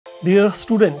Dear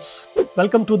students,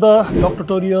 welcome to the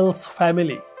DocTutorials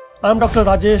family. I am Dr.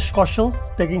 Rajesh Kaushal,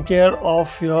 taking care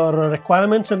of your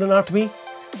requirements in anatomy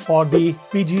for the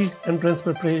PG entrance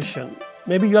preparation.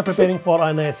 Maybe you are preparing for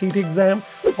INI-CET exam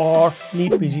or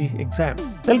NEET PG exam.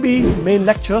 There will be main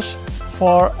lectures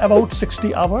for about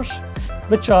 60 hours,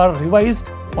 which are revised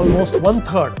almost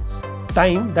 1/3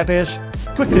 time, that is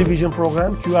quick revision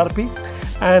program QRP,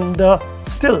 and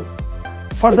still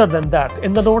further than that,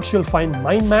 in the notes you'll find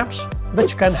mind maps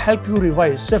which can help you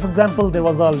revise. Say for example, there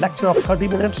was a lecture of 30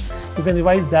 minutes, you can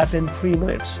revise that in 3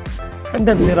 minutes. And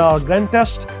then there are grand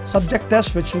tests, subject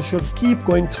tests which you should keep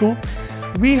going through.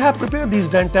 We have prepared these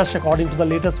grand tests according to the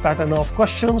latest pattern of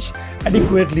questions,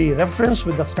 adequately referenced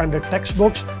with the standard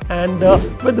textbooks and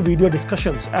with the video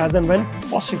discussions as and when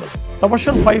possible. The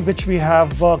version 5 which we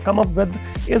have come up with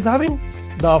is having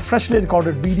the freshly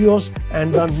recorded videos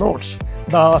and the notes.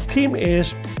 The theme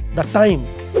is the time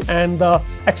and the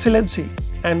excellency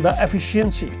and the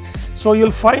efficiency. So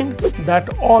you'll find that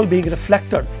all being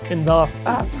reflected in the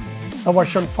app, the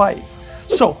version 5.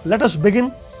 So let us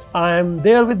begin. I am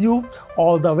there with you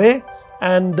all the way,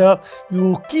 and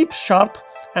you keep sharp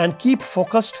and keep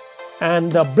focused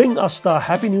and bring us the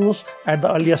happy news at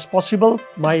the earliest possible.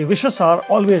 My wishes are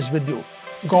always with you.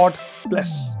 God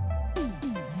bless.